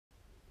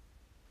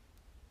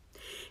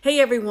Hey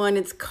everyone,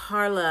 it's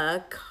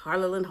Carla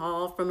Lynn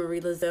Hall from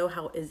Marie Lazo.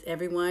 How is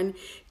everyone?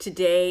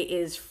 Today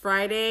is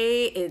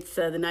Friday. It's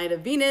the night of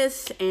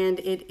Venus, and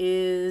it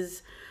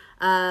is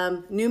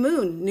new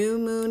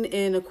moon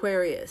in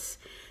Aquarius.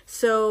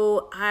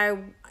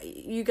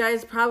 You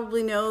guys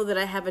probably know that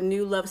I have a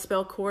new love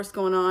spell course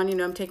going on. You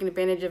know, I'm taking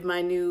advantage of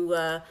my new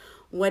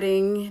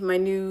wedding, my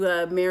new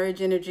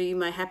marriage energy,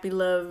 my happy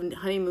love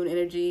honeymoon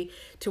energy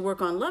to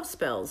work on love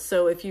spells.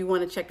 So if you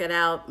want to check that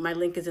out, my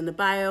link is in the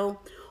bio.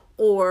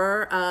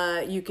 Or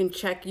you can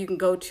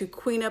go to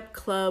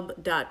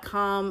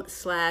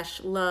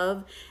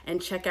queenupclub.com/love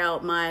and check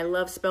out my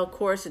love spell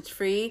course. It's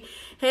free.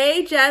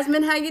 Hey,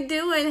 Jasmine, how you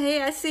doing?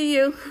 Hey, I see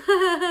you.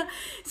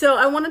 So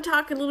I want to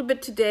talk a little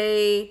bit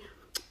today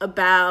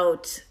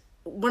about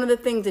one of the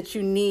things that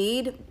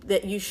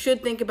you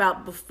should think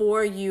about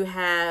before you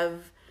do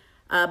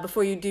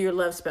your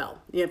love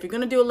spell. You know, if you're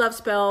going to do a love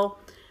spell,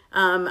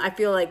 I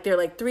feel like there are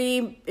like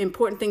three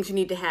important things you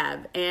need to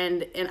have.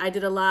 And I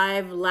did a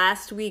live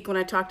last week when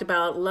I talked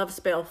about love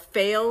spell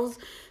fails.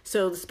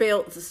 So the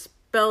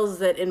spells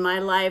that in my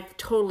life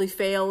totally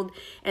failed,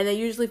 and they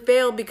usually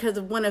fail because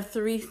of one of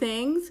three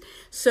things.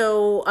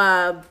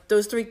 So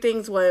those three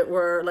things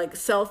were like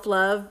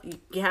self-love.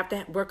 You have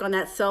to work on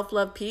that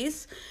self-love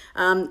piece.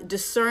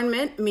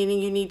 Discernment, meaning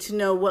you need to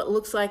know what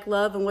looks like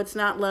love and what's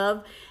not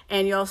love.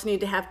 And you also need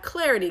to have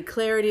clarity.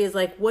 Clarity is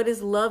like, what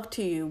is love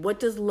to you? What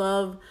does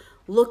love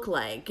look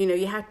like? You know,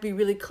 you have to be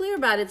really clear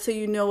about it so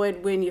you know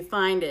it when you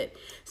find it.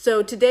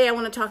 So today I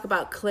want to talk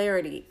about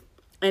clarity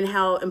and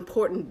how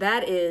important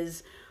that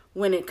is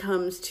when it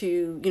comes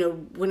to,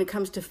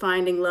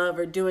 finding love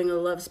or doing a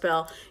love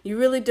spell. You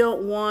really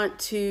don't want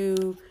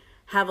to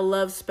have a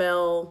love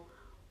spell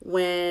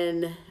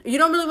when you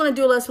don't really want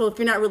to do a love spell if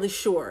you're not really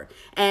sure.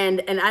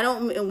 And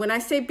when I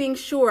say being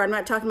sure, I'm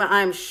not talking about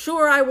I'm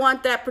sure I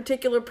want that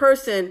particular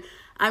person.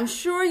 I'm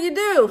sure you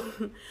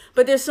do.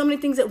 But there's so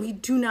many things that we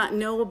do not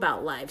know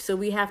about life. So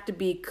we have to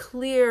be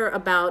clear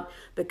about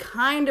the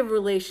kind of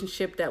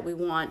relationship that we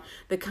want,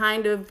 the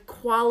kind of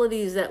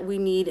qualities that we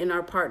need in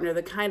our partner,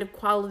 the kind of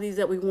qualities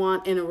that we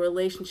want in a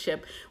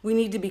relationship. We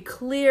need to be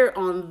clear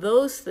on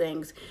those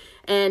things.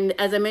 And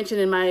as I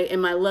mentioned in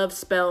my love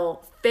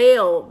spell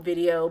fail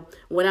video,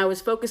 when I was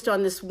focused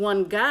on this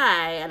one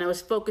guy and I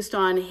was focused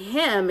on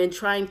him and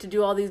trying to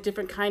do all these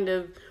different kind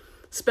of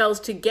spells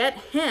to get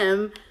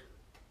him,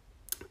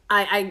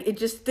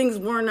 things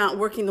were not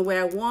working the way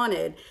I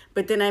wanted.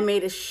 But then I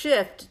made a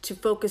shift to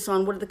focus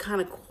on what are the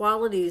kind of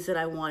qualities that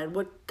I wanted.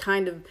 What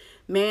kind of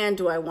man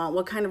do I want?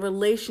 What kind of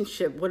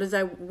relationship? What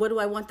do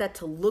I want that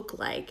to look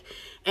like?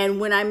 And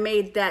when I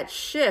made that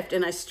shift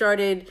and I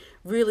started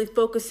really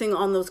focusing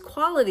on those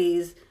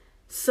qualities,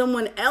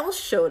 someone else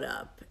showed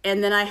up.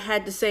 And then I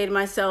had to say to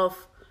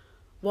myself,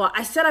 well,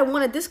 I said I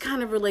wanted this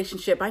kind of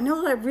relationship. I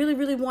know that I really,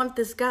 really want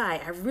this guy.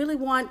 I really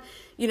want,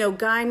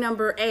 guy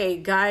number A,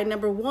 guy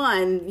number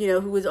one,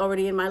 who was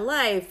already in my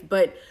life.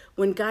 But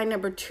when guy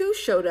number two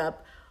showed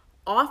up,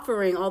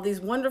 offering all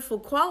these wonderful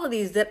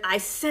qualities that I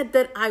said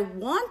that I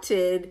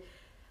wanted,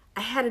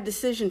 I had a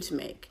decision to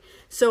make.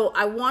 So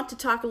I want to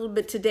talk a little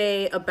bit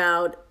today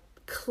about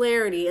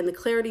clarity and the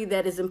clarity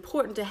that is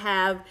important to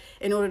have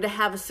in order to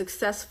have a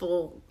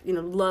successful,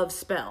 love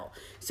spell.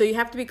 So you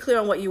have to be clear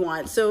on what you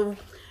want. So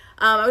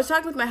I was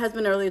talking with my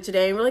husband earlier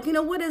today, and we're like,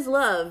 what is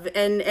love?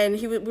 And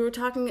we were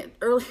talking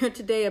earlier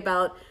today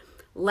about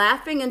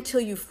laughing until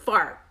you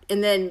fart,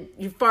 and then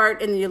you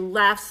fart and you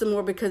laugh some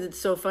more because it's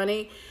so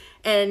funny.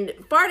 And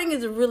farting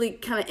is a really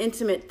kind of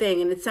intimate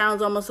thing, and it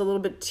sounds almost a little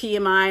bit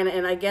TMI,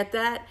 and I get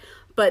that.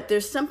 But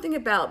there's something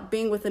about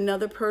being with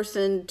another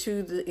person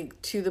to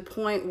the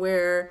point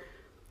where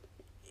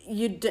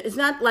it's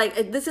not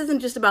like, this isn't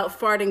just about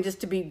farting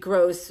just to be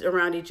gross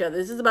around each other.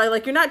 This is about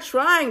like, you're not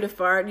trying to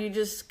fart, you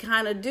just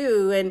kind of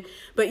do.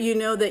 But you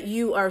know that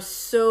you are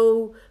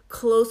so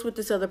close with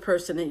this other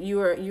person, that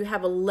you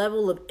have a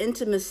level of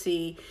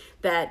intimacy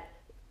that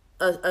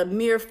a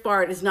mere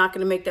fart is not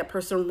going to make that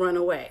person run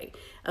away.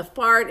 A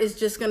fart is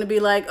just going to be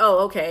like,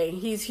 oh, okay,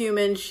 he's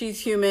human, she's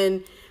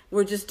human,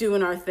 we're just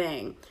doing our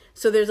thing.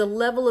 So there's a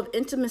level of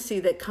intimacy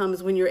that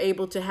comes when you're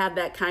able to have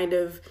that kind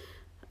of,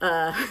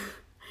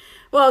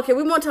 well, okay,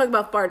 we won't talk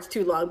about farts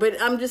too long, but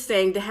I'm just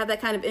saying to have that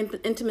kind of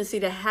intimacy,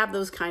 to have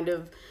those kind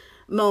of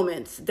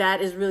moments,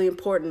 that is really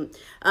important.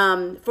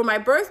 For my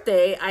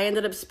birthday, I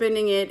ended up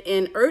spending it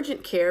in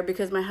urgent care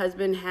because my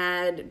husband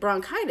had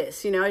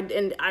bronchitis,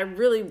 and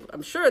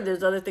I'm sure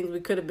there's other things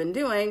we could have been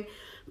doing,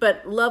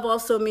 but love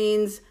also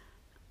means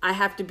I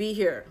have to be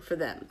here for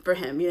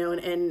him,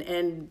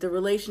 and the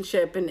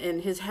relationship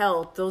and his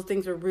health, those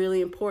things are really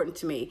important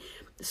to me.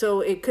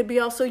 So it could be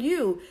also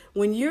you,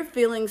 when you're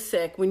feeling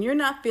sick, when you're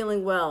not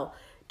feeling well,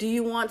 do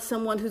you want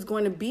someone who's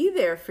going to be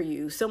there for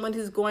you? Someone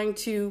who's going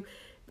to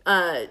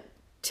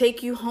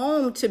take you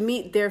home to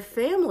meet their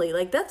family?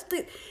 Like that's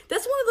one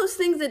of those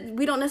things that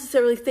we don't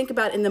necessarily think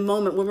about in the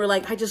moment when we're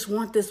like, I just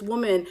want this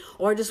woman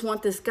or I just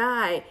want this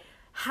guy.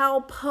 How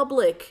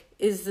public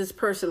is this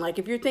person? Like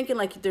if you're thinking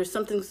like there's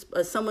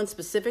someone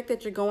specific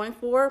that you're going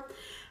for,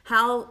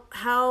 how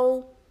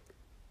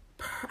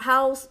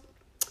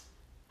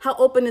how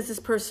open is this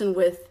person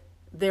with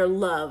their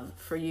love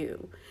for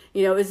you?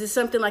 You know, is this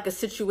something like a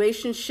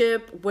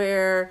situationship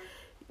where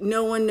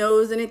no one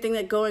knows anything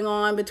that's going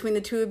on between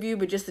the two of you,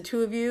 but just the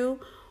two of you?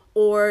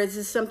 Or is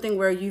this something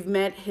where you've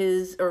met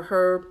his or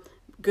her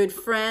good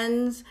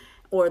friends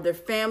or their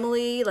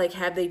family? Like,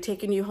 have they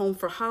taken you home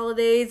for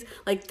holidays?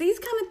 Like, these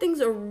kind of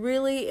things are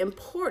really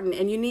important,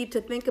 and you need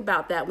to think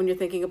about that when you're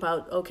thinking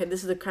about, okay,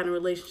 this is the kind of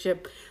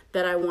relationship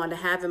that I want to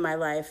have in my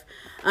life.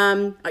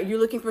 Are you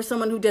looking for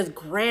someone who does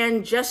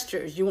grand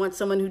gestures? You want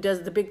someone who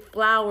does the big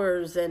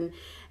flowers and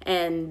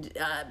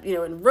you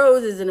know, and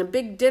roses and a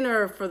big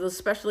dinner for those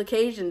special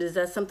occasions? Is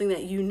that something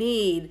that you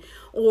need?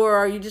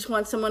 Or you just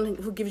want someone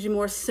who gives you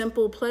more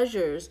simple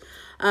pleasures?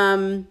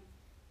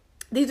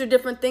 These are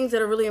different things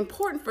that are really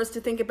important for us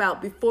to think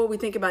about before we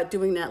think about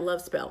doing that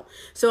love spell.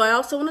 So I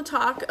also want to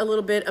talk a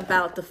little bit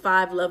about the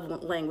 5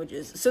 love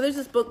languages. So there's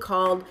this book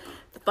called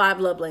The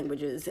 5 Love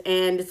Languages,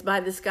 and it's by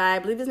this guy, I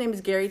believe his name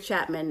is Gary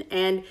Chapman,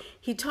 and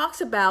he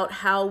talks about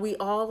how we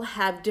all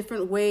have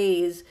different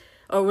ways,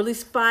 or at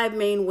least 5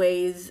 main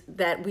ways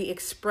that we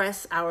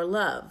express our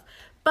love.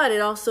 But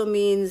it also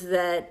means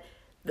that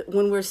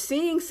when we're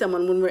seeing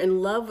someone, when we're in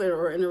love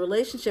or in a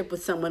relationship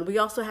with someone, we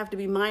also have to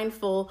be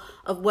mindful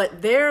of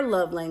what their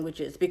love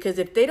language is. Because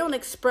if they don't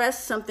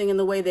express something in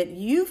the way that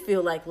you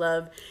feel like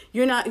love,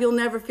 you'll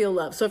never feel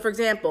love. So for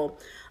example,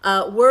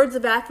 words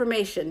of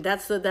affirmation,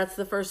 that's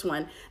the first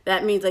one.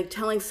 That means like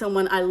telling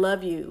someone, I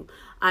love you.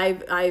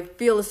 I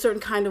feel a certain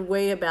kind of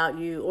way about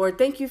you, or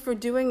thank you for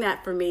doing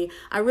that for me.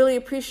 I really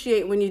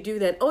appreciate when you do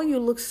that. Oh, you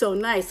look so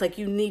nice. Like,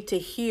 you need to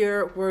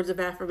hear words of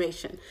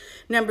affirmation.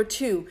 Number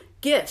 2,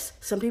 gifts.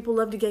 Some people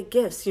love to get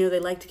gifts. You know, they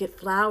like to get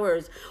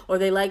flowers, or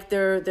they like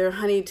their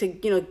honey to,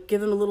 you know,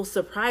 give them a little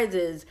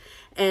surprises,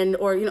 and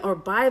or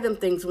buy them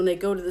things when they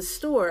go to the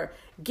store.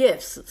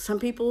 Gifts. Some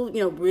people,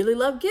 you know, really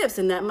love gifts,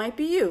 and that might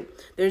be you.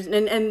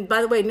 And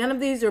by the way, none of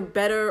these are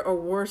better or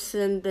worse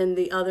than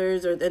the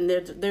others, and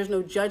there's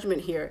no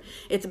judgment here.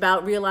 It's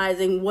about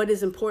realizing what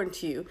is important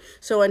to you.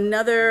 So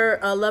another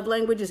love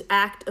language is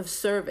act of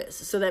service.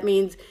 So that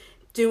means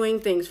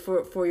doing things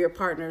for your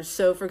partners.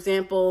 So for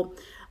example,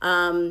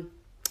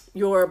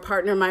 your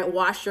partner might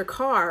wash your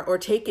car or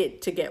take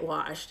it to get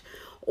washed,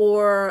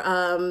 or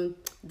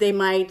they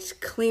might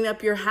clean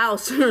up your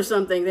house or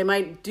something. They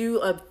might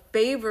do a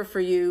favor for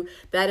you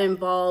that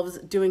involves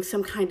doing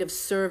some kind of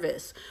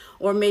service.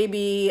 Or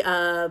maybe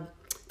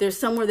there's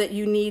somewhere that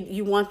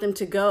you want them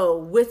to go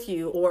with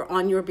you or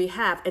on your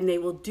behalf, and they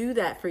will do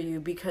that for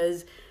you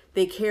because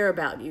they care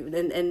about you,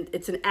 and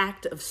it's an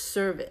act of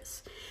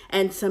service.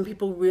 And some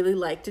people really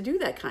like to do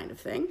that kind of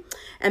thing.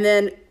 And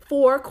then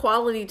 4,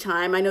 quality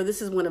time. I know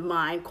this is one of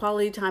mine.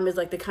 Quality time is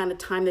like the kind of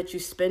time that you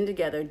spend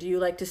together. Do you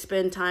like to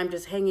spend time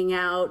just hanging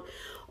out?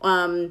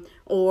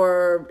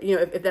 Or, you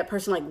know, if that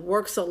person like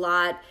works a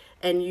lot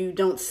and you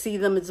don't see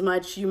them as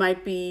much, you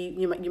might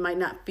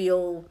not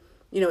feel,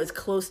 you know, as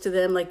close to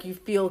them. Like, you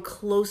feel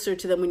closer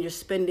to them when you're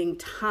spending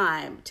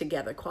time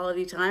together,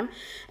 quality time.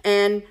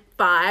 And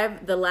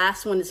 5, the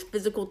last one is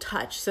physical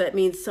touch. So that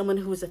means someone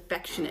who is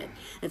affectionate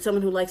and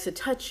someone who likes to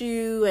touch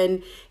you,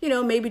 and, you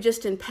know, maybe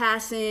just in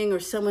passing, or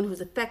someone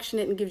who's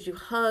affectionate and gives you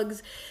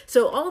hugs.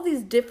 So all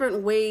these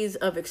different ways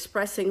of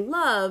expressing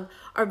love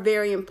are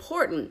very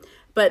important.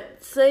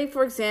 But say,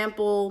 for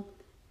example,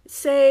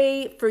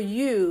 say for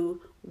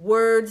you,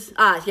 words,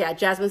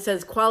 Jasmine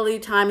says quality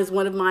time is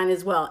one of mine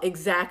as well.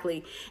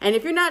 Exactly. And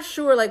if you're not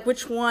sure like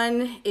which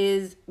one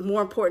is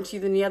more important to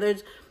you than the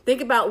others, think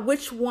about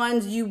which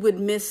ones you would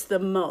miss the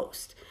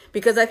most.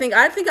 Because I think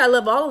I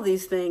love all of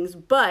these things,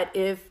 but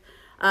if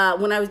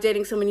when I was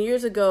dating someone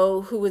years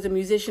ago who was a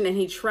musician and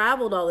he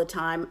traveled all the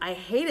time, I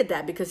hated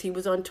that because he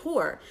was on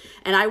tour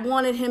and I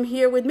wanted him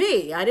here with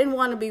me. I didn't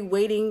want to be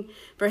waiting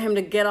for him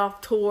to get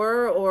off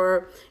tour,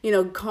 or, you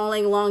know,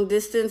 calling long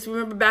distance.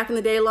 Remember back in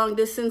the day, long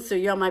distance? So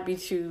y'all might be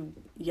too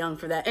young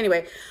for that.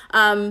 Anyway,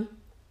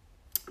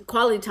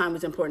 quality time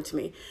was important to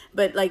me.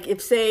 But like,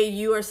 if say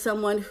you are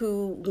someone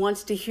who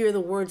wants to hear the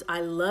words,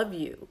 I love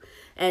you,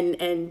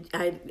 and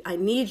I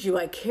need you,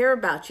 I care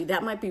about you,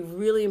 that might be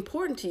really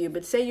important to you.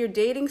 But say you're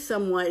dating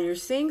someone, you're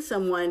seeing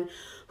someone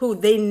who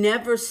they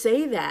never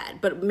say that,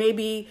 but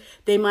maybe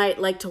they might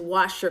like to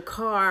wash your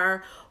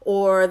car,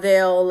 or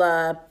they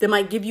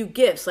might give you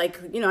gifts. Like,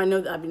 you know, I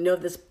know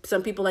this,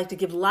 some people like to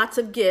give lots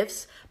of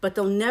gifts, but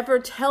they'll never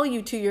tell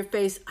you to your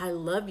face, I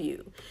love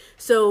you.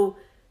 So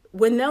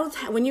when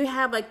you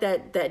have like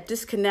that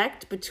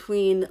disconnect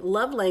between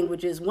love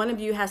languages, one of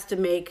you has to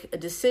make a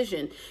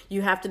decision.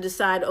 You have to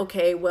decide,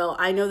 okay, well,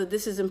 I know that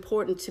this is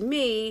important to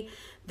me,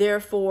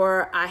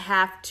 therefore I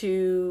have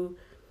to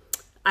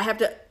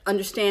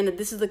understand that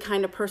this is the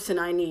kind of person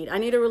I need. I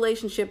need a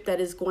relationship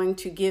that is going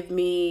to give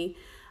me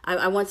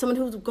I want someone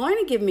who's going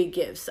to give me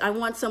gifts. I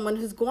want someone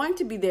who's going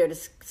to be there to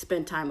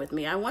spend time with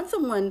me. I want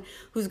someone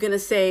who's going to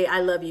say,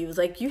 I love you. It's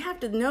like, you have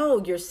to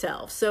know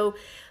yourself. So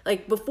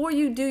like before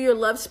you do your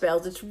love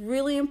spells, it's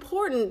really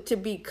important to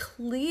be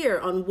clear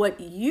on what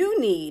you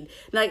need.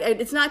 Like,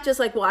 it's not just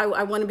like, well,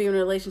 I want to be in a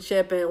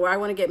relationship, or I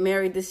want to get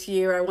married this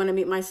year. I want to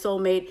meet my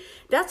soulmate.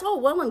 That's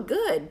all well and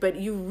good, but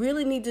you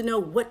really need to know,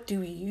 what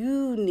do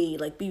you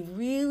need? Like, be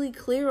really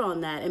clear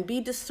on that and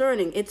be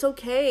discerning. It's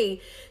okay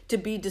to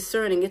be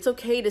discerning. It's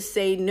okay to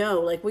say no.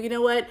 Like, well, you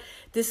know what?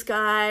 This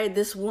guy,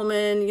 this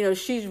woman, you know,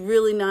 she's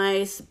really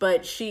nice,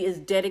 but she is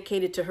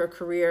dedicated to her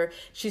career.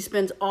 She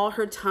spends all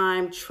her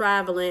time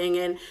traveling,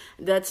 and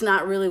that's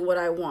not really what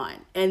I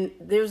want. And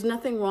there's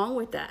nothing wrong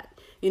with that,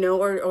 you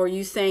know, or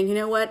you saying, you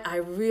know what? I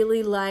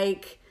really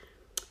like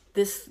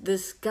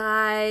this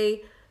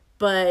guy,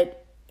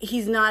 but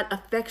he's not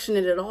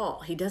affectionate at all.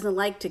 He doesn't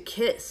like to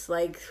kiss.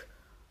 Like,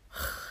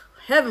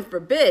 heaven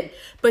forbid.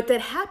 But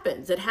that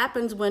happens. It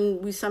happens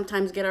when we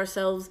sometimes get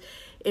ourselves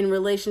in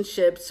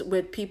relationships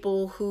with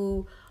people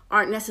who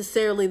aren't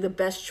necessarily the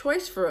best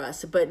choice for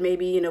us. But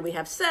maybe, you know, we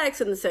have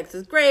sex and the sex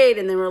is great,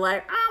 and then we're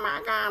like, oh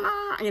my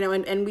God, you know,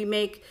 and we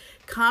make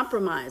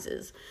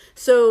compromises.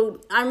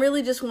 So I'm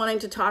really just wanting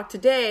to talk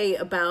today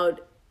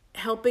about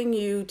helping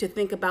you to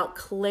think about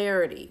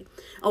clarity.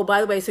 Oh,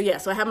 by the way, so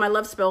I have my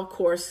love spell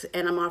course,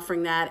 and I'm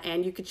offering that,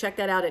 and you can check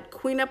that out at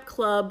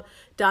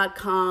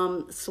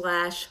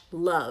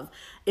queenupclub.com/love.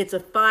 It's a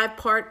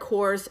 5-part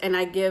course, and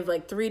I give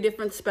like 3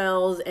 different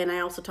spells, and I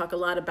also talk a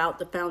lot about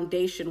the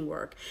foundation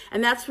work.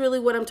 And that's really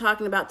what I'm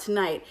talking about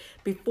tonight.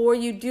 Before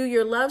you do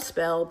your love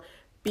spell,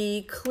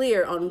 be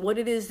clear on what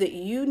it is that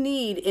you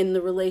need in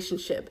the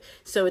relationship.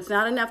 So it's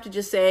not enough to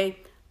just say,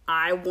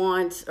 I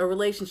want a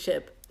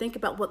relationship. Think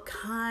about, what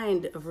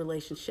kind of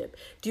relationship.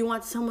 Do you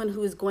want someone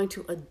who is going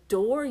to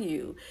adore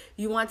you?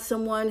 You want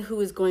someone who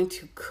is going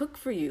to cook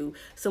for you,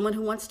 someone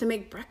who wants to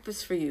make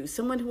breakfast for you,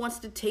 someone who wants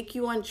to take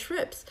you on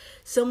trips,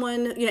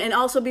 someone, you know, and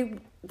also be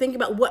thinking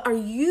about, what are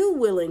you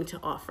willing to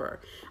offer?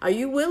 Are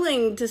you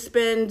willing to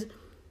spend,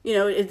 you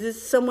know, is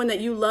this someone that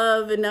you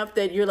love enough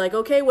that you're like,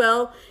 okay,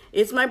 well,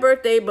 it's my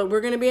birthday, but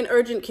we're going to be in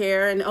urgent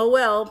care. And oh,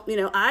 well, you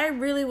know, I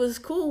really was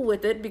cool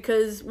with it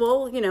because,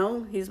 well, you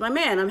know, he's my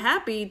man. I'm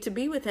happy to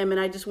be with him, and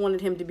I just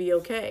wanted him to be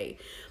okay.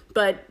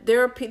 But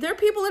there are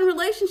people in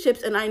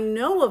relationships, and I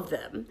know of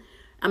them.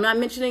 I'm not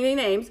mentioning any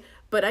names,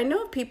 but I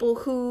know of people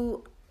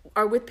who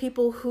are with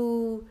people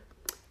who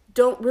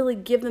don't really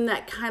give them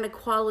that kind of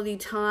quality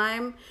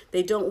time.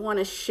 They don't want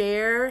to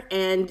share.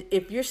 And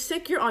if you're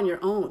sick, you're on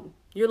your own.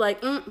 You're like,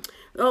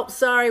 oh,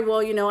 sorry,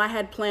 well, you know, I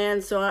had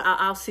plans, so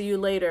I'll see you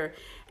later.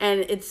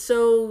 And it's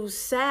so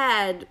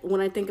sad when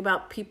I think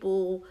about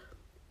people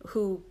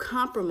who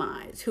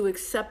compromise, who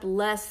accept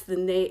less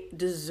than they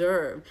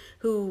deserve,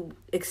 who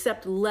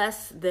accept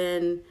less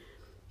than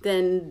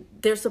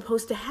they're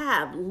supposed to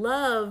have.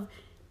 Love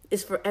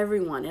is for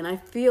everyone. And I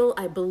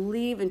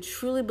believe and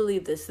truly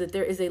believe this, that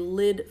there is a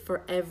lid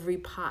for every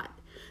pot.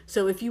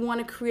 So if you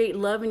want to create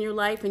love in your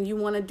life and you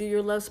want to do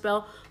your love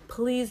spell,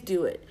 please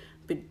do it.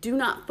 But do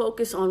not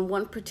focus on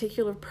one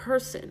particular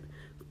person.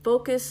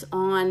 Focus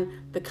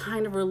on the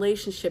kind of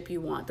relationship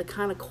you want, the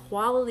kind of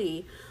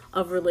quality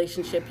of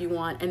relationship you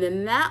want. And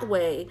then that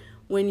way,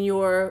 when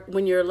your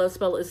love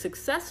spell is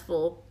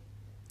successful,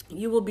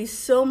 you will be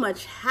so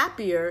much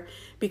happier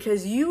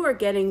because you are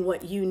getting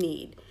what you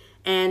need.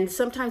 And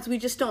sometimes we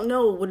just don't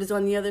know what is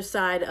on the other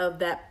side of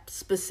that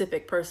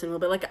specific person. We'll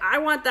be like, I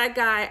want that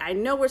guy. I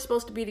know we're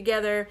supposed to be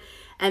together.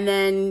 And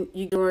then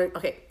you go,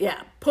 okay,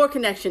 yeah, poor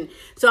connection.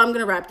 So I'm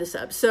going to wrap this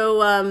up.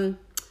 So I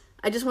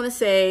just want to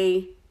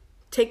say,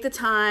 take the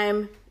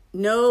time,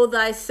 know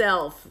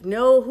thyself,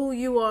 know who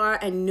you are,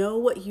 and know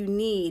what you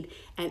need,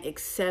 and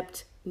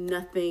accept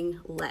nothing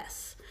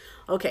less.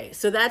 Okay,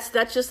 so that's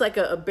just like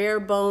a bare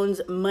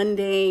bones,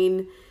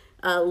 mundane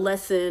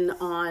lesson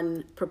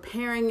on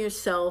preparing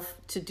yourself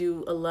to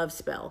do a love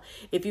spell.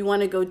 If you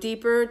want to go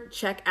deeper,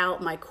 check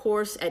out my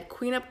course at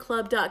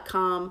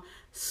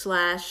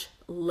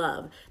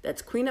queenupclub.com/love.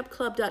 That's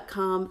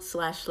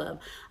queenupclub.com/love.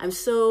 I'm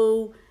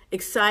so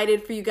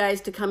excited for you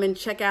guys to come and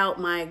check out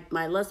my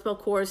love spell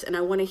course, and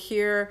I want to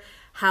hear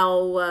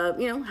how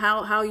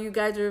how you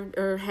guys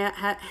are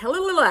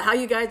how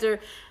you guys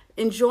are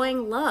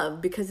enjoying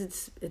love, because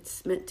it's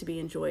meant to be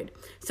enjoyed.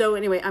 So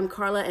anyway, I'm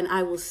Carla, and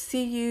I will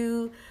see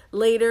you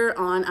later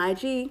on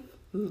IG.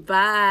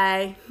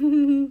 Bye.